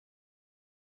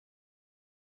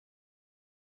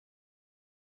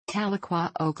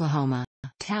Tahlequah, Oklahoma.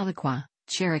 Tahlequah,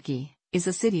 Cherokee, is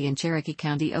a city in Cherokee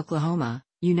County, Oklahoma,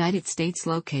 United States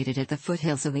located at the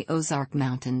foothills of the Ozark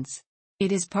Mountains.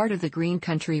 It is part of the Green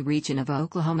Country region of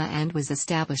Oklahoma and was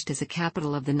established as a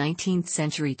capital of the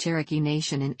 19th-century Cherokee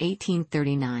Nation in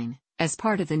 1839, as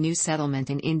part of the new settlement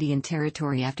in Indian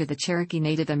Territory after the Cherokee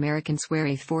Native Americans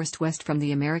were forced west from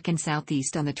the American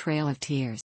Southeast on the Trail of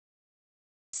Tears.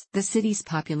 The city's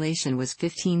population was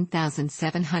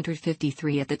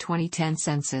 15,753 at the 2010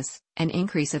 census, an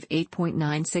increase of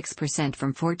 8.96%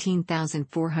 from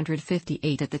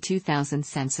 14,458 at the 2000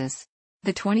 census.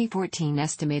 The 2014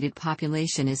 estimated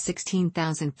population is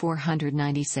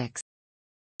 16,496.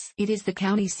 It is the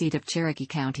county seat of Cherokee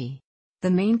County.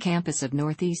 The main campus of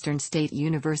Northeastern State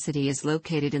University is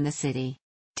located in the city.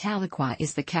 Tahlequah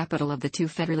is the capital of the two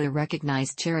federally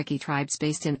recognized Cherokee tribes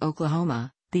based in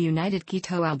Oklahoma, the United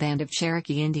Keetoowah Band of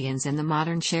Cherokee Indians and the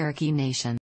modern Cherokee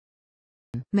Nation.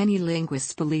 Many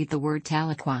linguists believe the word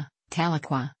Tahlequah,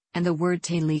 and the word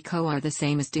Tahlequah are the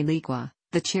same as Tahlequah,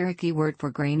 the Cherokee word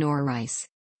for grain or rice.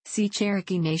 See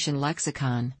Cherokee Nation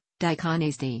Lexicon,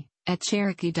 Dichonesty, at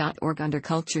cherokee.org under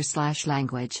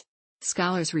Culture/Language.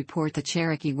 Scholars report the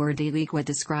Cherokee word Tahlequah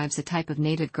describes a type of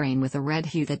native grain with a red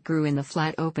hue that grew in the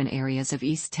flat open areas of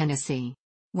East Tennessee.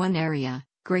 One area,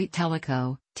 Great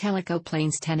Tahlequah,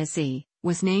 Plains, Tennessee,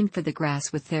 was named for the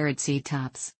grass with arid seed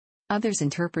tops. Others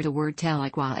interpret the word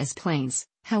Tahlequah as plains.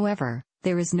 However,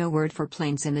 there is no word for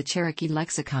plains in the Cherokee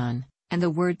lexicon, and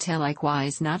the word Tahlequah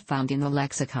is not found in the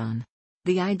lexicon.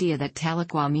 The idea that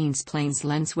Tahlequah means plains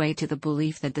lends way to the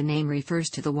belief that the name refers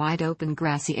to the wide open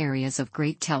grassy areas of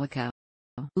Great Tahlequah.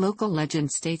 Local legend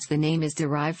states the name is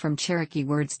derived from Cherokee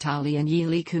words Tali and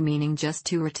Yiliku, meaning just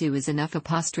two or two is enough.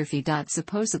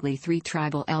 Supposedly 3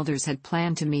 tribal elders had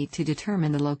planned to meet to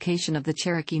determine the location of the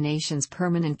Cherokee Nation's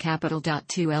permanent capital.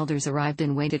 2 elders arrived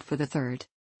and waited for the third.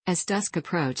 As dusk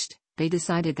approached, they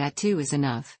decided that 2 is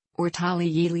enough, or Tali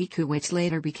Yiliku, which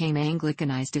later became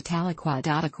Anglicanized to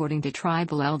Tahlequah. According to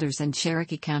tribal elders and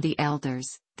Cherokee County elders,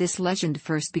 this legend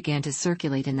first began to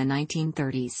circulate in the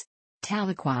 1930s.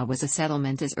 Tahlequah was a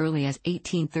settlement as early as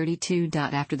 1832.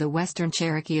 After the Western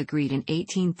Cherokee agreed in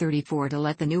 1834 to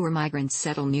let the newer migrants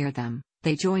settle near them,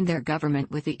 they joined their government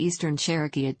with the Eastern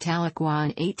Cherokee at Tahlequah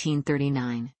in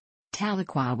 1839.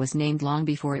 Tahlequah was named long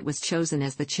before it was chosen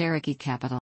as the Cherokee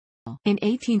capital. In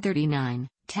 1839,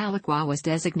 Tahlequah was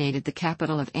designated the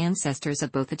capital of ancestors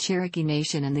of both the Cherokee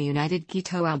Nation and the United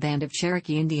Keetoowah Band of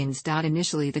Cherokee Indians.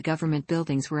 Initially, the government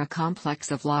buildings were a complex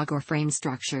of log or frame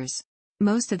structures.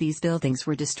 Most of these buildings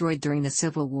were destroyed during the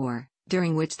Civil War,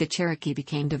 during which the Cherokee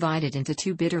became divided into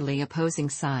 2 bitterly opposing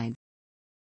sides.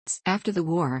 After the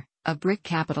war, a brick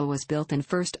capitol was built and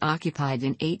first occupied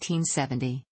in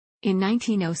 1870. In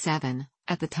 1907,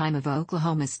 at the time of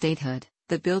Oklahoma's statehood,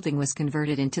 the building was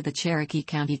converted into the Cherokee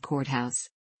County Courthouse.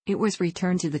 It was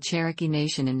returned to the Cherokee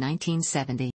Nation in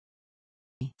 1970.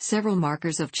 Several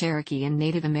markers of Cherokee and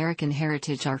Native American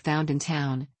heritage are found in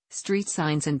town. Street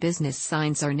signs and business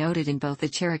signs are noted in both the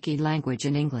Cherokee language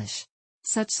and English.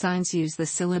 Such signs use the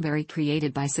syllabary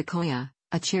created by Sequoyah,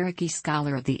 a Cherokee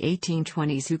scholar of the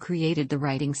 1820s who created the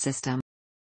writing system.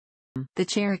 The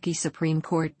Cherokee Supreme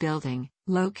Court building,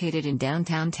 located in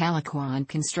downtown Tahlequah and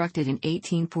constructed in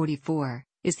 1844,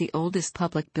 is the oldest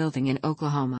public building in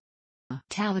Oklahoma.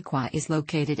 Tahlequah is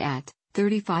located at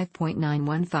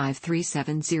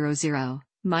 35.9153700.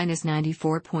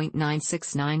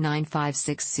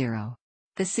 -94.9699560.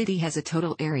 The city has a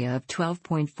total area of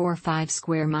 12.45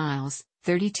 square miles,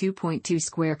 32.2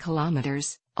 square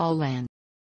kilometers, all land.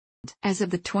 As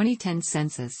of the 2010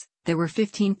 census, there were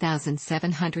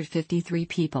 15,753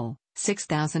 people,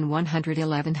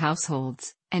 6,111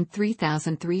 households, and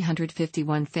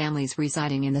 3,351 families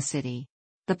residing in the city.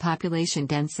 The population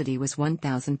density was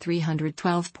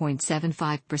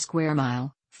 1,312.75 per square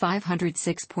mile,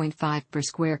 506.5 per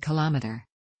square kilometer.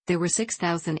 There were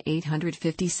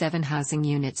 6,857 housing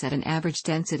units at an average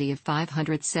density of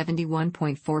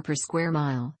 571.4 per square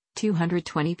mile,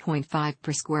 220.5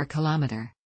 per square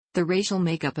kilometer. The racial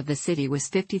makeup of the city was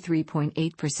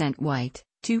 53.8% white,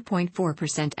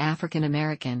 2.4% African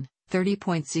American,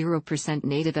 30.0%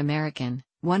 Native American,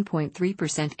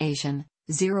 1.3% Asian,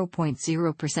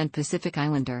 0.0% Pacific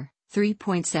Islander,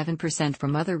 3.7%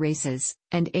 from other races,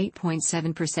 and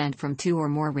 8.7% from 2 or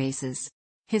more races.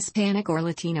 Hispanic or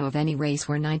Latino of any race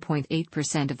were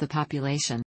 9.8% of the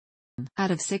population.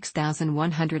 Out of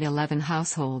 6,111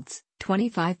 households,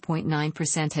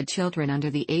 25.9% had children under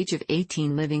the age of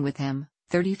 18 living with him,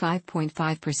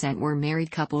 35.5% were married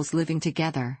couples living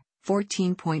together,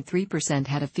 14.3%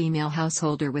 had a female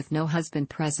householder with no husband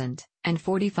present, and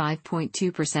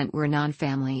 45.2% were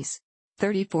non-families.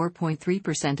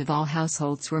 34.3% of all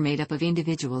households were made up of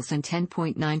individuals and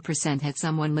 10.9% had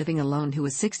someone living alone who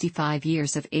was 65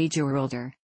 years of age or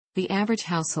older. The average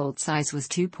household size was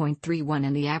 2.31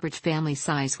 and the average family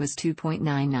size was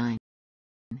 2.99.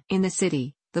 In the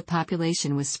city, the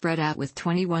population was spread out with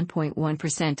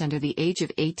 21.1% under the age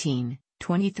of 18,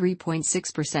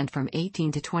 23.6% from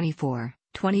 18 to 24,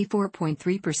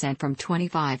 24.3% from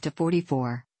 25 to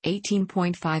 44,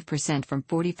 18.5% from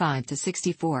 45 to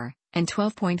 64, and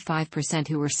 12.5%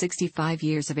 who were 65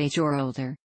 years of age or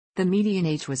older. The median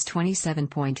age was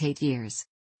 27.8 years.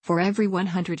 For every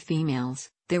 100 females,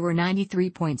 there were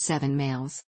 93.7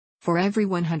 males. For every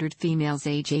 100 females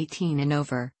age 18 and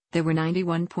over, there were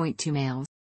 91.2 males.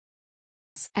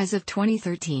 As of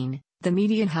 2013, the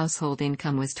median household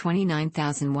income was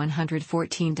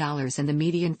 $29,114 and the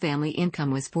median family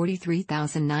income was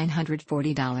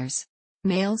 $43,940.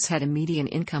 Males had a median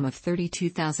income of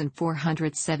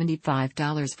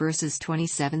 $32,475 versus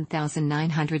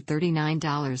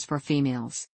 $27,939 for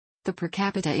females. The per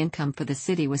capita income for the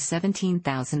city was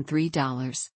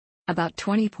 $17,003. About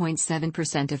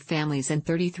 20.7% of families and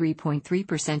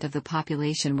 33.3% of the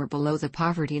population were below the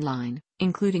poverty line,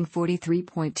 including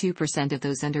 43.2% of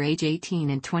those under age 18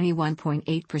 and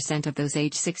 21.8% of those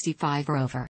age 65 or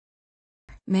over.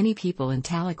 Many people in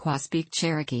Tahlequah speak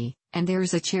Cherokee, and there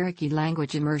is a Cherokee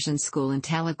language immersion school in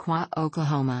Tahlequah,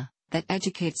 Oklahoma, that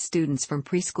educates students from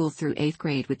preschool through 8th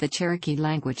grade with the Cherokee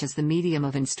language as the medium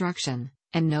of instruction,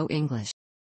 and no English.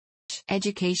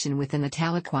 Education within the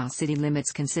Tahlequah city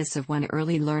limits consists of one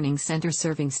early learning center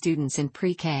serving students in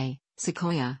pre-K,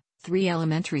 Sequoia, 3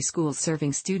 elementary schools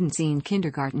serving students in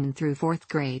kindergarten through 4th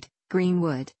grade,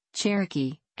 Greenwood,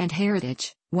 Cherokee, and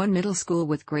Heritage, 1 middle school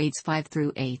with grades 5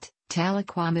 through 8,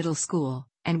 Tahlequah Middle School,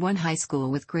 and 1 high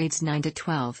school with grades 9 to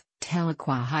 12,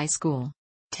 Tahlequah High School.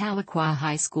 Tahlequah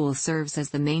High School serves as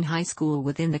the main high school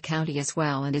within the county as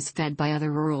well and is fed by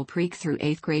other rural pre- through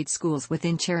 8th grade schools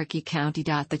within Cherokee County.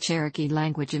 The Cherokee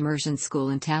Language Immersion School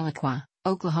in Tahlequah,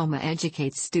 Oklahoma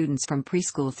educates students from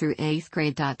preschool through 8th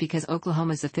grade. Because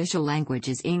Oklahoma's official language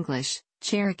is English,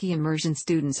 Cherokee immersion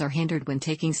students are hindered when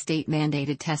taking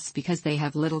state-mandated tests because they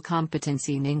have little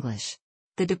competency in English.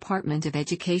 The Department of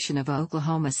Education of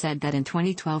Oklahoma said that in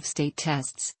 2012 state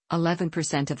tests,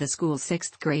 11% of the school's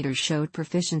 6th graders showed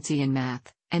proficiency in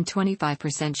math, and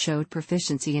 25% showed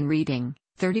proficiency in reading,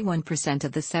 31%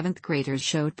 of the 7th graders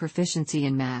showed proficiency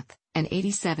in math, and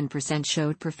 87%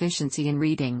 showed proficiency in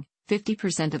reading,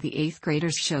 50% of the 8th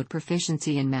graders showed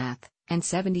proficiency in math, and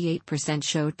 78%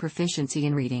 showed proficiency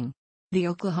in reading. The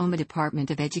Oklahoma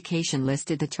Department of Education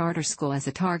listed the charter school as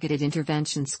a targeted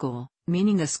intervention school,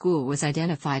 meaning the school was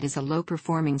identified as a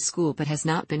low-performing school but has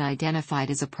not been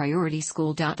identified as a priority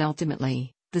school.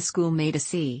 Ultimately, the school made a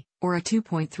C, or a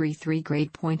 2.33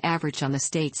 grade point average on the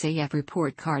state's AF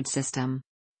report card system.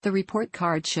 The report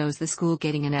card shows the school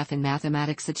getting an F in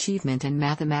mathematics achievement and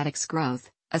mathematics growth,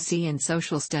 a C in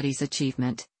social studies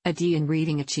achievement, a D in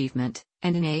reading achievement,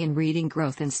 and an A in reading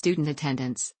growth and student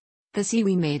attendance. "The C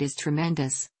we made is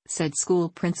tremendous," said school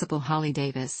principal Holly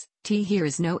Davis. "Here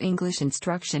is no English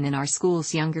instruction in our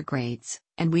school's younger grades,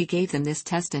 and we gave them this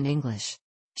test in English."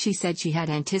 She said she had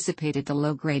anticipated the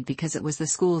low grade because it was the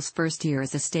school's first year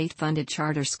as a state-funded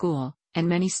charter school, and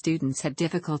many students had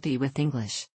difficulty with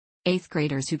English. 8th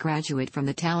graders who graduate from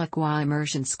the Tahlequah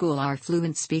Immersion School are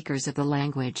fluent speakers of the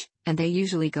language, and they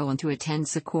usually go on to attend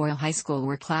Sequoia High School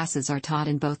where classes are taught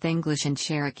in both English and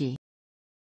Cherokee.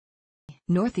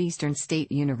 Northeastern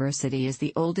State University is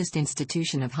the oldest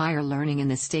institution of higher learning in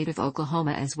the state of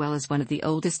Oklahoma as well as one of the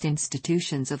oldest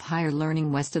institutions of higher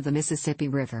learning west of the Mississippi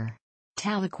River.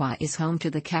 Tahlequah is home to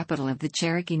the capital of the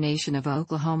Cherokee Nation of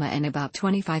Oklahoma and about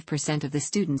 25% of the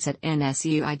students at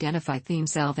NSU identify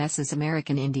themselves as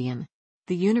American Indian.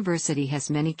 The university has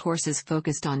many courses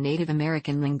focused on Native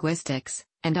American linguistics,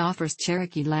 and offers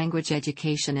Cherokee language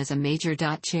education as a major.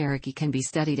 Cherokee can be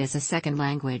studied as a second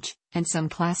language, and some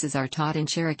classes are taught in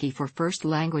Cherokee for first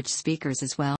language speakers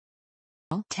as well.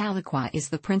 Tahlequah is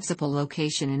the principal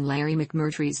location in Larry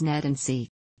McMurtry's Net and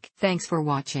Seek. Thanks for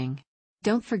watching.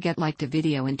 Don't forget like the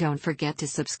video and don't forget to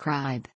subscribe.